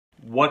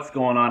What's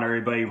going on,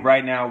 everybody?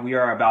 Right now we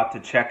are about to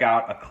check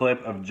out a clip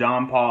of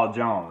John Paul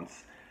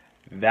Jones.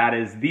 That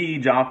is the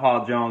John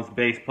Paul Jones,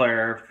 bass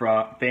player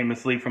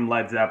famously from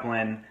Led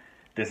Zeppelin.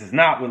 This is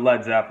not with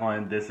Led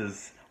Zeppelin. This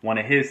is one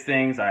of his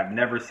things. I've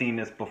never seen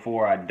this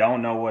before. I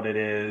don't know what it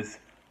is.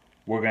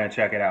 We're going to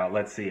check it out.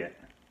 Let's see it.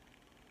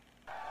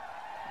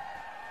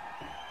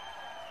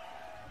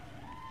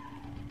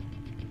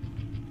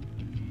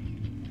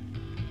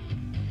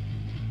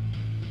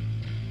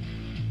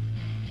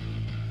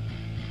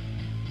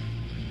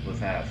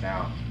 Listen to that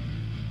sound.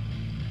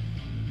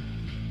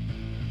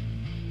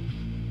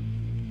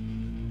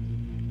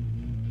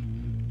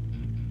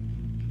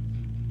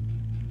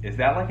 Is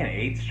that like an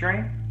 8th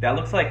string? That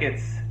looks like an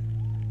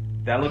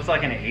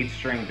 8th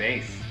string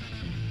bass.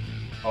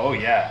 Oh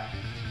yeah.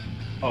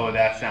 Oh,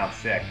 that sounds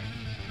sick.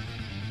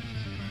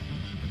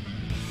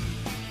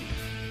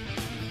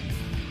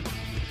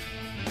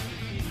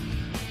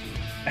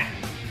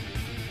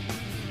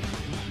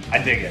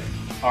 I dig it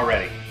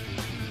already.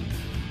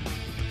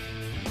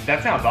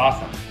 That sounds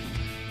awesome.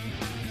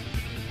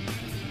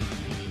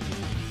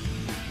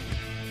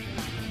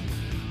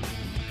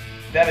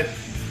 That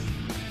is...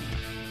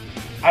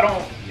 I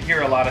don't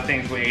hear a lot of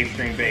things with 8th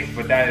string bass,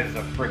 but that is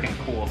a freaking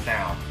cool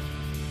sound.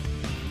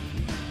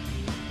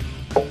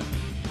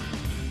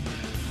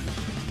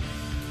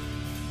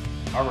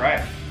 All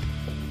right.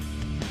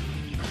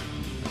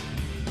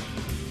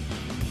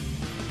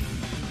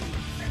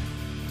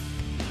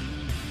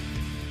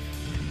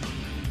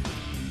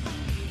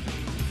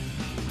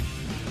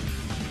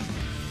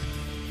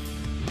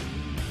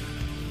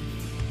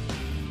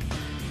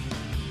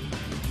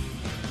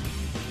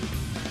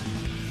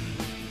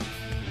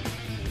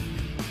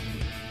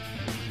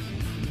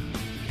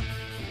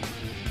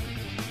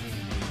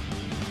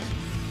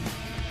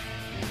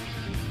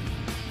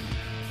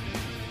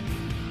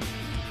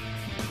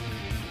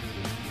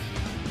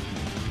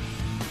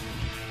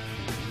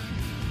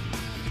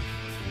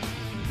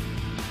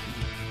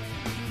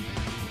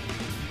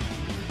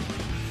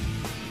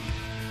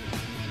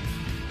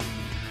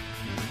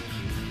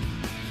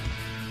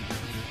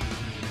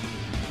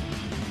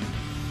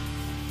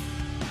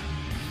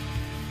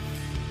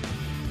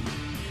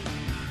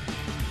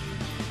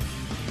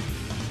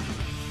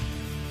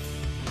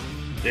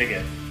 Dig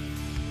it.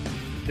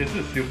 This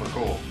is super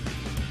cool.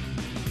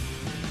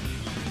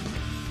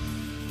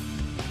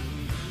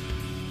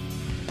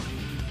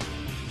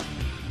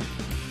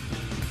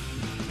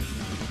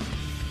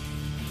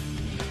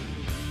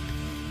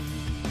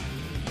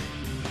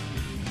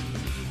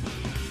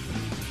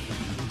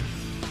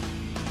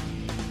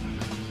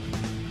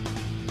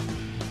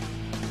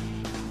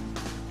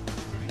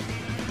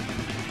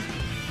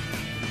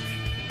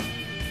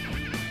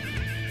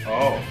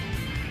 Oh.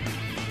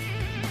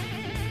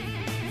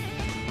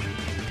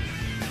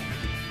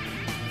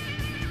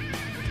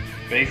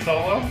 Bass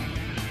solo.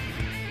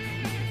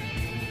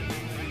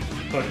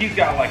 So he's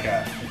got like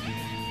a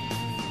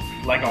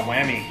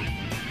whammy.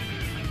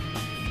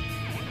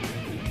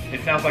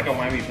 It sounds like a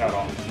whammy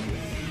pedal.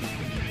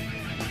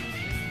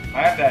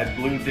 I have that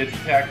blue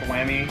Digitech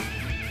whammy,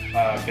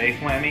 bass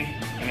whammy,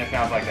 and it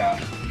sounds like that.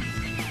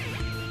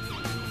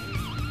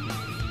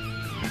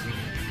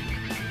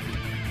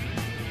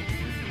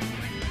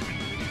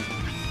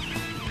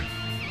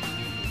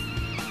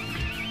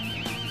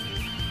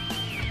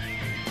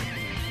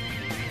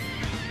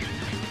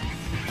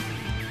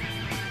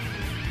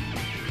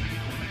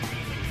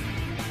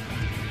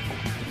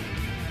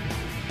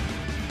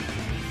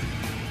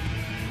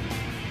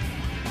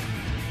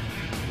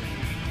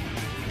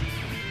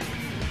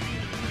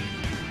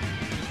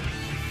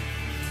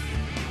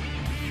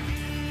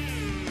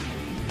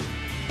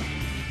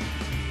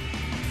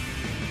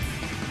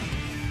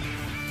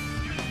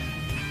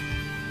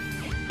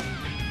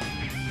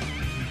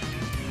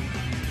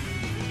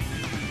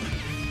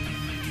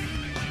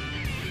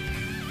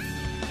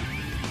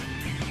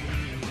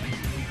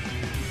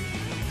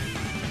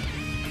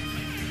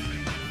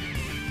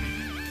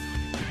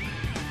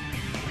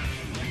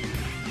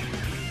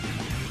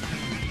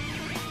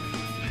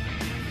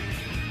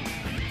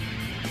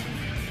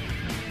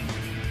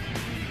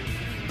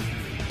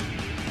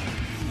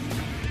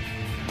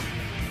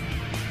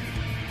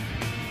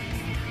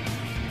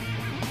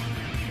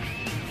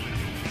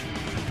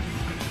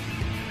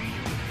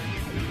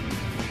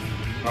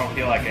 I don't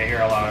feel like I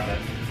hear a lot of it.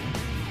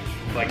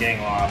 It's like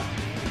getting lost.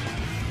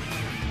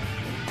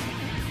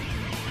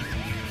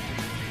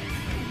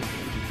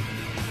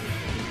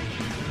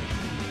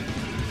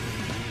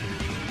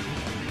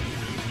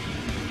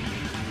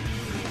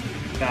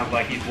 Sounds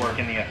like he's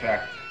working the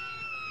effect.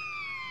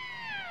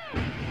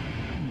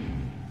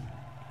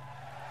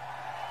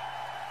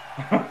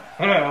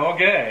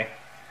 Okay.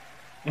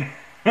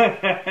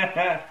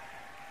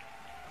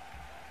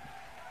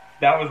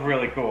 That was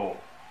really cool.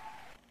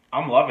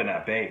 I'm loving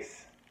that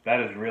bass. That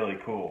is really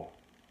cool.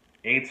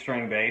 8th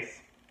string bass.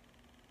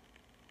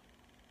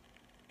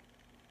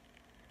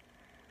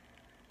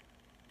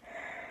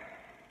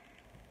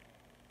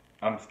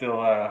 I'm still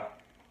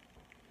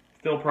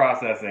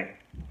processing.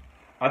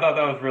 I thought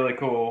that was really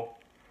cool.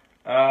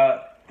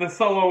 The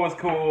solo was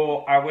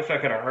cool. I wish I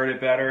could have heard it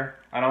better.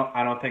 I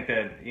don't think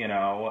that, you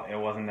know, it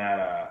wasn't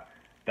that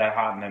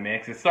hot in the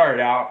mix. It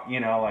started out, you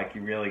know, like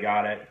you really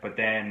got it, but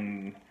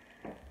then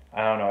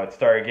I don't know, it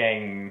started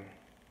getting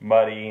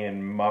muddy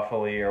and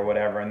muffly or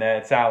whatever, and then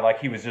it sounded like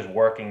he was just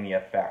working the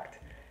effect,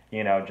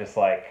 you know, just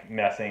like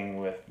messing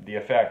with the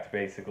effect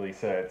basically.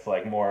 So it's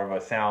like more of a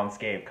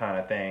soundscape kind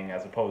of thing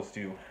as opposed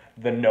to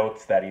the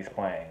notes that he's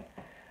playing.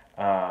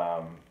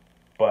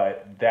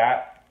 But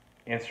that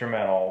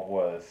instrumental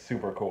was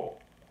super cool.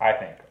 I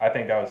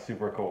think that was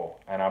super cool,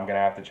 and I'm gonna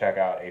have to check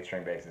out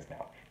 8-string basses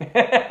now.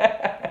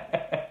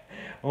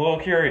 I'm a little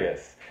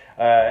curious.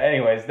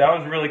 Anyways, that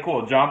was really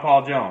cool. John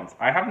Paul Jones.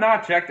 I have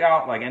not checked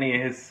out like any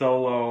of his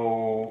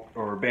solo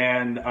or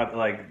band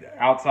like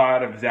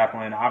outside of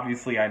Zeppelin.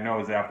 Obviously, I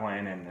know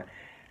Zeppelin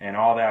and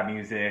all that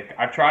music.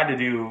 I've tried to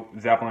do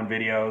Zeppelin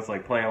videos,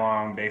 like play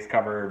along bass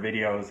cover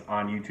videos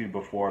on YouTube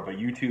before, but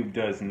YouTube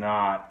does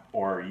not,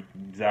 or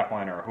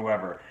Zeppelin or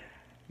whoever,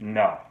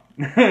 no.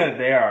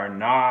 They're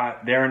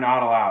not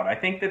allowed. I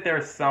think that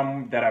there's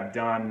some that I've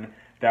done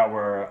that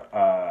were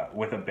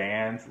with a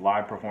band,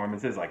 live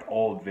performances, like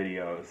old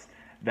videos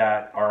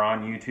that are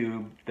on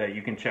YouTube that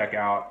you can check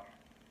out.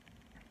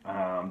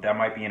 That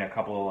might be in a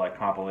couple of like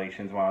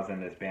compilations when I was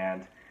in this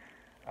band,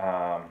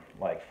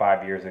 like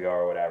 5 years ago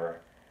or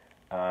whatever.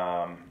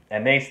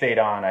 And they stayed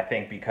on, I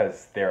think,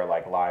 because they're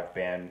like live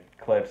band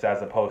clips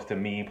as opposed to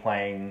me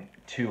playing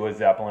to a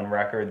Zeppelin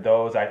record.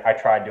 Those I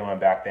tried doing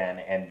back then,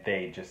 and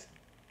they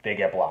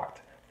get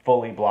blocked,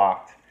 fully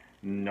blocked.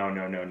 No.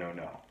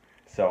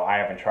 So I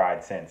haven't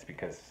tried since,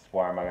 because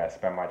why am I going to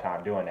spend my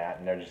time doing that?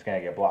 And they're just going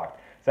to get blocked.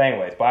 So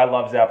anyways, but I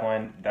love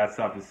Zeppelin. That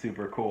stuff is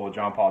super cool.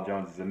 John Paul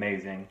Jones is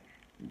amazing.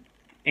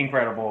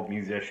 Incredible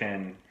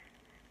musician.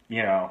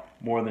 You know,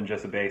 more than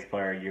just a bass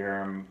player. You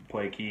hear him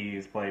play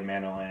keys, play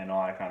mandolin,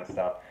 all that kind of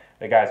stuff.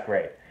 The guy's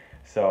great.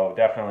 So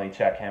definitely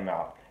check him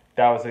out.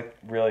 That was a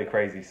really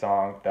crazy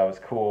song. That was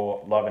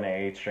cool. Loving an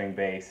 8-string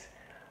bass.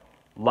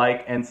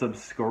 Like and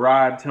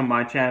subscribe to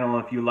my channel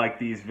if you like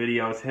these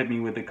videos. Hit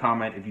me with a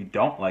comment if you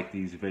don't like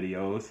these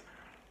videos,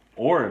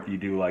 or if you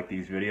do like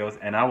these videos,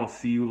 and I will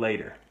see you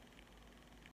later.